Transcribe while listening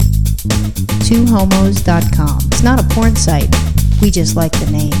twohomos.com. It's not a porn site. We just like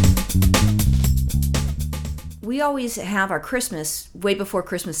the name. We always have our Christmas way before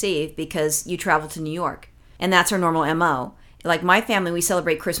Christmas Eve because you travel to New York. And that's our normal MO. Like my family, we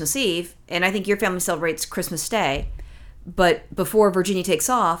celebrate Christmas Eve, and I think your family celebrates Christmas Day. But before Virginia takes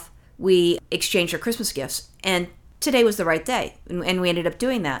off, we exchange our Christmas gifts. And today was the right day, and we ended up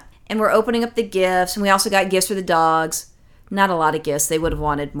doing that. And we're opening up the gifts, and we also got gifts for the dogs. Not a lot of gifts. They would have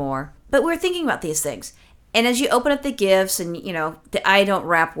wanted more. But we're thinking about these things. And as you open up the gifts, and, you know, I don't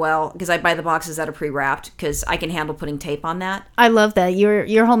wrap well because I buy the boxes that are pre-wrapped because I can handle putting tape on that. I love that.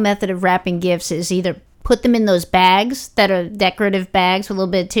 Your whole method of wrapping gifts is either put them in those bags that are decorative bags with a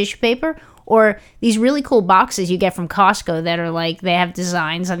little bit of tissue paper, or these really cool boxes you get from Costco that are like, they have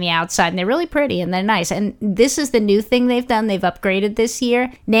designs on the outside and they're really pretty and they're nice. And this is the new thing they've done. They've upgraded this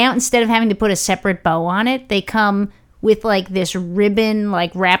year. Now, instead of having to put a separate bow on it, they come with like this ribbon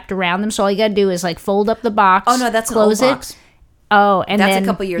like wrapped around them. So all you gotta do is like fold up the box. Oh no, that's close an old box. Oh, and that's then a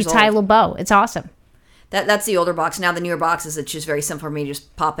couple years you tie a old. little bow. It's awesome. That's the older box. Now the newer boxes, it's just very simple for me to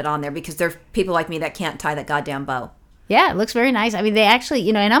just pop it on there because there are people like me that can't tie that goddamn bow. Yeah, it looks very nice. I mean, they actually,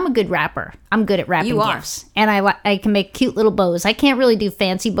 you know, and I'm a good wrapper. I'm good at wrapping You are. gifts. And I can make cute little bows. I can't really do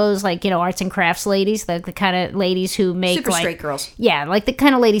fancy bows like, you know, arts and crafts ladies, the kind of ladies who make Super like... straight girls. Yeah, like the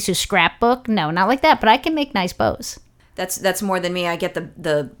kind of ladies who scrapbook. No, not like that, but I can make nice bows. That's more than me. I get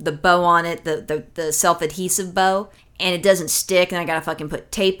the bow on it, the self-adhesive bow, and it doesn't stick, and I gotta fucking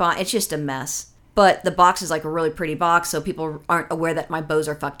put tape on. It's just a mess. But the box is like a really pretty box, so people aren't aware that my bows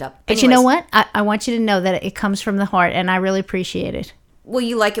are fucked up. But you know what? I want you to know that it comes from the heart, and I really appreciate it. Well,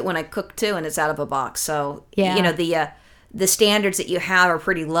 you like it when I cook too, and it's out of a box. So Yeah. you know the standards that you have are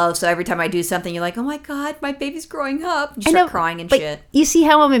pretty low. So every time I do something, you're like, "Oh my god, my baby's growing up!" You start crying and but shit. You see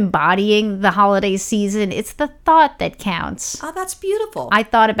how I'm embodying the holiday season? It's the thought that counts. Oh, that's beautiful. I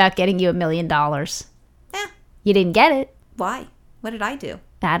thought about getting you $1 million. You didn't get it. Why? What did I do?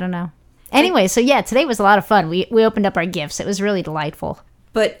 I don't know. Anyway, so yeah, today was a lot of fun. We opened up our gifts. It was really delightful.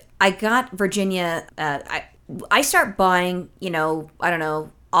 But I got Virginia. I start buying, you know, I don't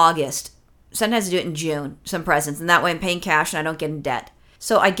know, August. Sometimes I do it in June, some presents, and that way I'm paying cash and I don't get in debt.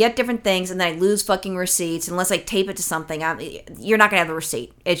 So I get different things, and then I lose fucking receipts unless I tape it to something. You're not gonna have the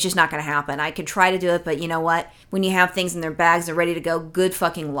receipt. It's just not gonna happen. I could try to do it, but you know what? When you have things in their bags, they're ready to go. Good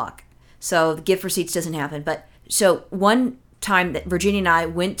fucking luck. So the gift receipts doesn't happen. But so one time that Virginia and I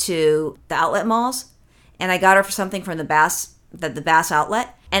went to the outlet malls, and I got her for something from the Bass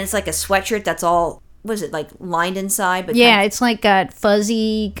outlet, and it's like a sweatshirt that's all, what is it, like lined inside? But Yeah, it's like got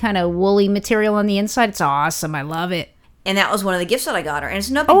fuzzy kind of woolly material on the inside. It's awesome. I love it. and that was one of the gifts that I got her, and it's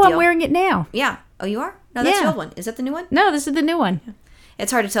no big Oh, deal. I'm wearing it now. Yeah. Oh, you are? No, that's Yeah. the old one. Is that the new one? No, this is the new one.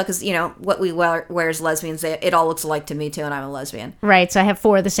 It's hard to tell because, you know, what we wear as lesbians, it all looks alike to me too, and I'm a lesbian. Right, so I have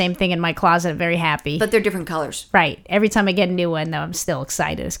 4 of the same thing in my closet. I'm very happy. But they're different colors. Right. Every time I get a new one, though, I'm still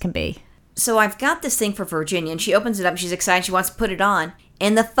excited as can be. So I've got this thing for Virginia, and she opens it up, and she's excited, she wants to put it on,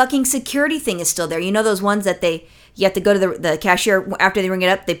 and the fucking security thing is still there. You know those ones that you have to go to the cashier, after they ring it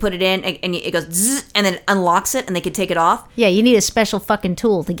up, they put it in, and it goes zzz, and then it unlocks it, and they can take it off? Yeah, you need a special fucking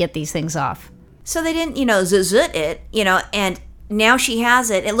tool to get these things off. So they didn't, zut it, and now she has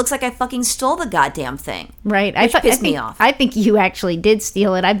it. It looks like I fucking stole the goddamn thing. Right. Which pissed me off. I think you actually did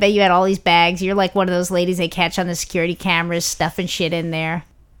steal it. I bet you had all these bags. You're like one of those ladies they catch on the security cameras, stuffing shit in there.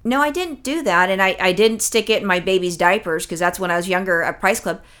 No, I didn't do that, and I didn't stick it in my baby's diapers, because that's when I was younger at Price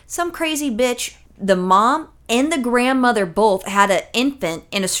Club. Some crazy bitch, the mom and the grandmother both had an infant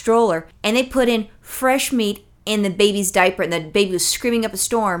in a stroller, and they put in fresh meat in the baby's diaper, and the baby was screaming up a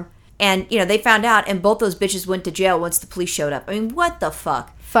storm. And, they found out, and both those bitches went to jail once the police showed up. I mean, what the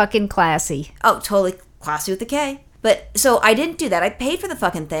fuck? Fucking classy. Oh, totally classy with a K. But, so I didn't do that. I paid for the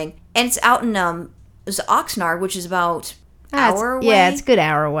fucking thing. And it's out in, it was Oxnard, which is about hour away. Yeah, it's a good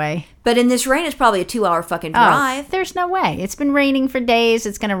hour away. But in this rain, it's probably a 2-hour fucking drive. Oh, there's no way. It's been raining for days.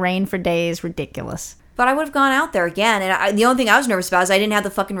 It's going to rain for days. Ridiculous. But I would have gone out there again. And the only thing I was nervous about is I didn't have the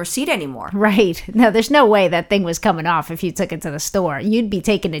fucking receipt anymore. Right. No, there's no way that thing was coming off if you took it to the store. You'd be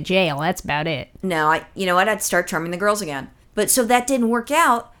taken to jail. That's about it. No, you know what? I'd start charming the girls again. But so that didn't work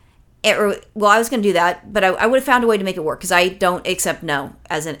out. I was going to do that, but I would have found a way to make it work, because I don't accept no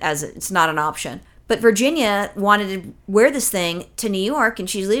as it's not an option. But Virginia wanted to wear this thing to New York, and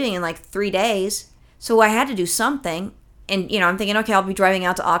she's leaving in like 3 days. So I had to do something. And, I'm thinking, okay, I'll be driving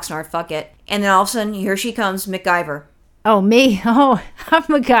out to Oxnard, fuck it. And then all of a sudden, here she comes, MacGyver. Oh, me? Oh, I'm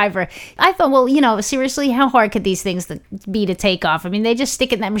MacGyver. I thought, well, seriously, how hard could these things be to take off? I mean, they just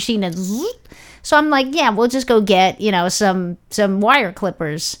stick it in that machine and zzz. So I'm like, yeah, we'll just go get, some wire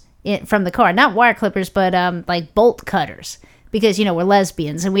clippers from the car. Not wire clippers, but like bolt cutters. because, we're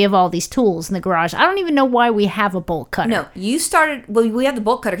lesbians and we have all these tools in the garage. I don't even know why we have a bolt cutter. No, you started. Well, we had the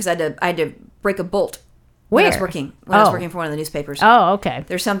bolt cutter because I had to break a bolt. Where? When I was working for one of the newspapers. Oh, okay.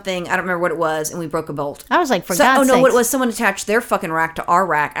 There's something, I don't remember what it was, and we broke a bolt. I was like, for God's no, sakes. what it was, someone attached their fucking rack to our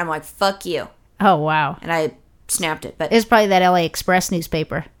rack. I'm like, fuck you. Oh, wow. And I snapped it. But It was probably that LA Express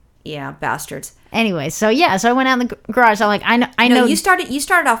newspaper. yeah, bastards. Anyway, so I went out in the garage. I'm like, I know. You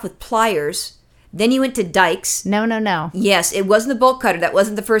started off with pliers, then you went to dikes. No. Yes, it wasn't the bolt cutter. That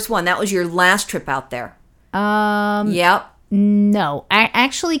wasn't the first one. That was your last trip out there. Yep. No, I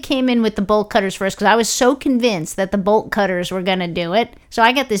actually came in with the bolt cutters first because I was so convinced that the bolt cutters were going to do it. So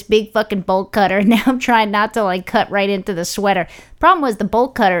I got this big fucking bolt cutter, and now I'm trying not to like cut right into the sweater. Problem was the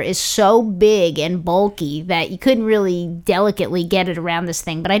bolt cutter is so big and bulky that you couldn't really delicately get it around this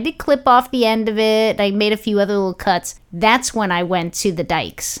thing. But I did clip off the end of it. I made a few other little cuts. That's when I went to the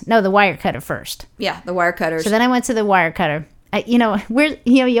dikes. No, the wire cutter first. Yeah, the wire cutters. So then I went to the wire cutter. You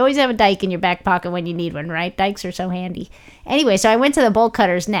always have a dike in your back pocket when you need one, right? Dikes are so handy. Anyway, so I went to the bolt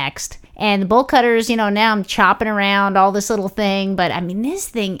cutters next. And the bolt cutters, now I'm chopping around all this little thing. But, this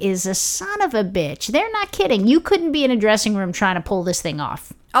thing is a son of a bitch. They're not kidding. You couldn't be in a dressing room trying to pull this thing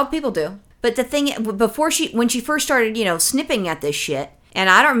off. Oh, people do. But the thing, when she first started, snipping at this shit, and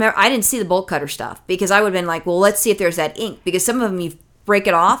I don't remember, I didn't see the bolt cutter stuff. Because I would have been like, well, let's see if there's that ink. Because some of them you break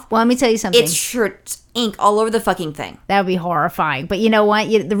it off. Well, let me tell you something. It's ink all over the fucking thing. That would be horrifying. But you know what?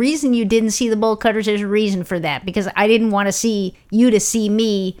 The reason you didn't see the bolt cutters, there's a reason for that. Because I didn't want to see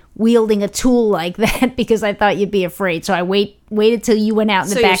me wielding a tool like that because I thought you'd be afraid. So I waited till you went out in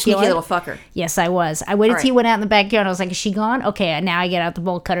the backyard. So you're a sneaky little fucker. Yes, I was. I waited till you went out in the backyard. I was like, is she gone? Okay, now I get out the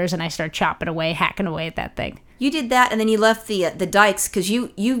bolt cutters and I start chopping away, hacking away at that thing. You did that, and then you left the dikes because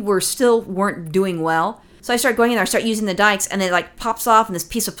you weren't doing well. So I start going in there, I start using the dikes, and it like pops off, and this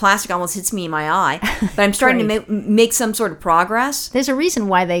piece of plastic almost hits me in my eye. But I'm starting to make some sort of progress. There's a reason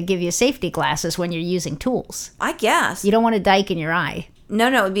why they give you safety glasses when you're using tools. I guess. You don't want a dike in your eye. No,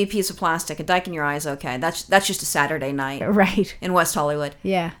 it would be a piece of plastic. A dike in your eye is okay. That's just a Saturday night. Right. In West Hollywood.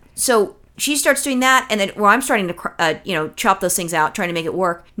 Yeah. So she starts doing that, and then I'm starting to, chop those things out, trying to make it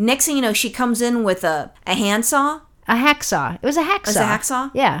work. Next thing you know, she comes in with a handsaw. A hacksaw. It was a hacksaw. It was a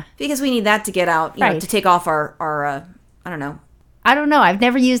hacksaw? Yeah. Because we need that to get out, to take off our I don't know. I don't know. I've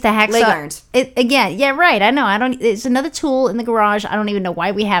never used a hacksaw. Leg irons. Yeah, right. I know. It's another tool in the garage. I don't even know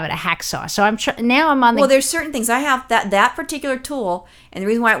why we have it, a hacksaw. So now I'm on the... Well, there's certain things. I have that particular tool, and the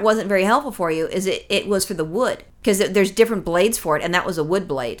reason why it wasn't very helpful for you is it was for the wood. Because there's different blades for it, and that was a wood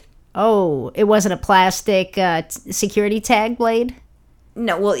blade. Oh, it wasn't a plastic security tag blade?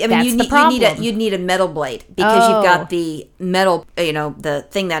 No, well, you'd need a metal blade because you've got the metal, the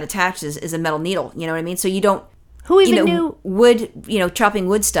thing that attaches is a metal needle, you know what I mean? So you don't, who even knew wood, chopping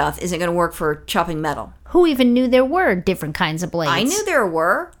wood stuff isn't going to work for chopping metal. Who even knew there were different kinds of blades? I knew there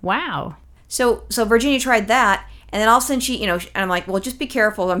were. Wow. So Virginia tried that, and then all of a sudden she, and I'm like, well, just be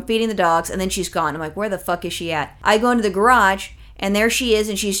careful. I'm feeding the dogs, and then she's gone. I'm like, where the fuck is she at? I go into the garage, and there she is,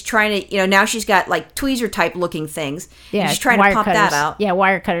 and she's trying to, now she's got like tweezer type looking things. Yeah, she's trying to pop that out. Yeah,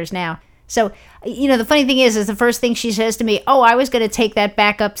 wire cutters now. So, the funny thing is the first thing she says to me, oh, I was going to take that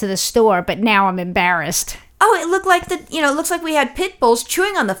back up to the store, but now I'm embarrassed. Oh, it looked like it looks like we had pit bulls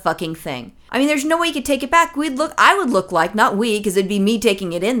chewing on the fucking thing. I mean, there's no way you could take it back. I would look like, not we, because it'd be me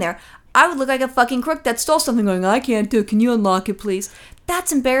taking it in there. I would look like a fucking crook that stole something going, I can't do it. Can you unlock it, please?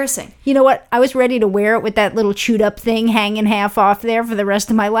 That's embarrassing. You know what? I was ready to wear it with that little chewed up thing hanging half off there for the rest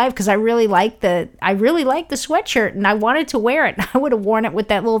of my life because I really liked the sweatshirt and I wanted to wear it. I would have worn it with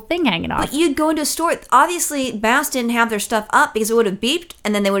that little thing hanging off. But you'd go into a store. Obviously, Bass didn't have their stuff up because it would have beeped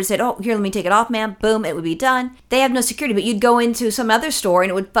and then they would have said, oh, here, let me take it off, ma'am. Boom, it would be done. They have no security, but you'd go into some other store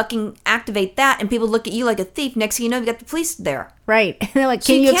and it would fucking activate that and people look at you like a thief. Next thing you know, you got the police there. Right. And they're like,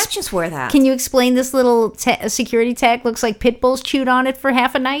 so you can't just wear that. Can you explain this little security tag? Looks like pit bulls chewed on it for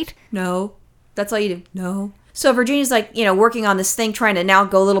half a night? No. That's all you do. No. So Virginia's like, working on this thing, trying to now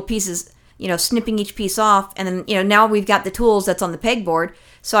go little pieces, snipping each piece off. And then, now we've got the tools that's on the pegboard.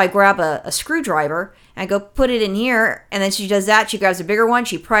 So I grab a screwdriver and I go put it in here. And then she does that. She grabs a bigger one.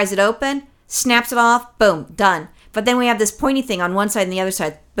 She pries it open, snaps it off. Boom. Done. But then we have this pointy thing on one side and the other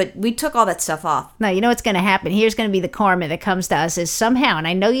side. But we took all that stuff off. No, you know what's going to happen? Here's going to be the karma that comes to us is somehow, and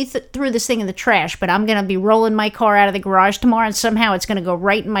I know you threw this thing in the trash, but I'm going to be rolling my car out of the garage tomorrow, and somehow it's going to go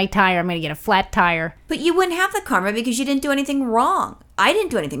right in my tire. I'm going to get a flat tire. But you wouldn't have the karma because you didn't do anything wrong. I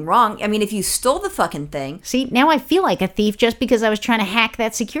didn't do anything wrong. I mean, if you stole the fucking thing. See, now I feel like a thief just because I was trying to hack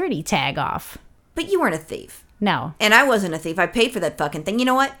that security tag off. But you weren't a thief. No. And I wasn't a thief. I paid for that fucking thing. You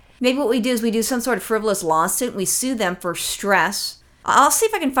know what? Maybe what we do is we do some sort of frivolous lawsuit and we sue them for stress I'll see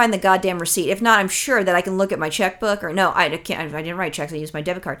if I can find the goddamn receipt. If not, I'm sure that I can look at my checkbook. Or no, I can't. I didn't write checks. I used my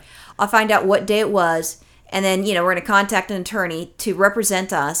debit card. I'll find out what day it was, and then we're going to contact an attorney to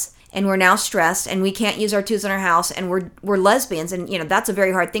represent us. And we're now stressed, and we can't use our tools in our house, and we're lesbians, and that's a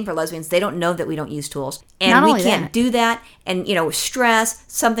very hard thing for lesbians. They don't know that we don't use tools, and Not we only can't that. do that. And stress.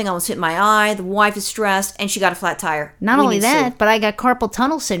 Something almost hit my eye. The wife is stressed, and she got a flat tire. Not We only need to that, sue. but I got carpal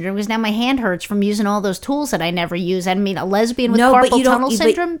tunnel syndrome because now my hand hurts from using all those tools that I never use. I mean, a lesbian with No, but carpal you don't- tunnel but-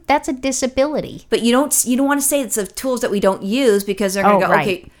 syndrome, that's a disability. But you don't want to say it's of tools that we don't use because they're going to Oh, go, right.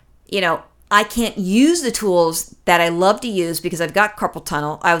 okay, I can't use the tools that I love to use because I've got carpal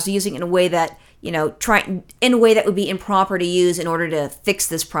tunnel. I was using it in a way that, in a way that would be improper to use in order to fix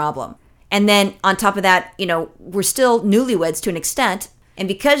this problem. And then on top of that, we're still newlyweds to an extent. And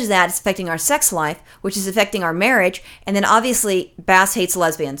because of that, it's affecting our sex life, which is affecting our marriage. And then obviously, Bass hates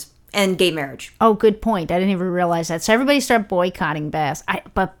lesbians and gay marriage. Oh, good point. I didn't even realize that. So everybody start boycotting Bass.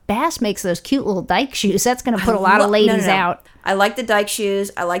 But Bass makes those cute little dyke shoes. That's going to put a lot of ladies out. I like the dyke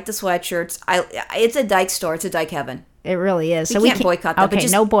shoes. I like the sweatshirts. It's a dyke store. It's a dyke heaven. It really is. We can't boycott that, but Okay,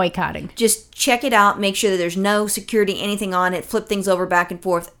 just- no boycotting. Just check it out. Make sure that there's no security, anything on it. Flip things over back and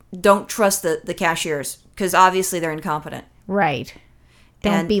forth. Don't trust the cashiers because obviously they're incompetent. Right.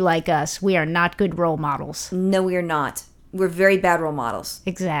 Don't And- be like us. We are not good role models. No, we are not. We're very bad role models.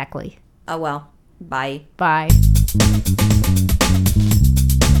 Exactly. Oh well. Bye. Bye.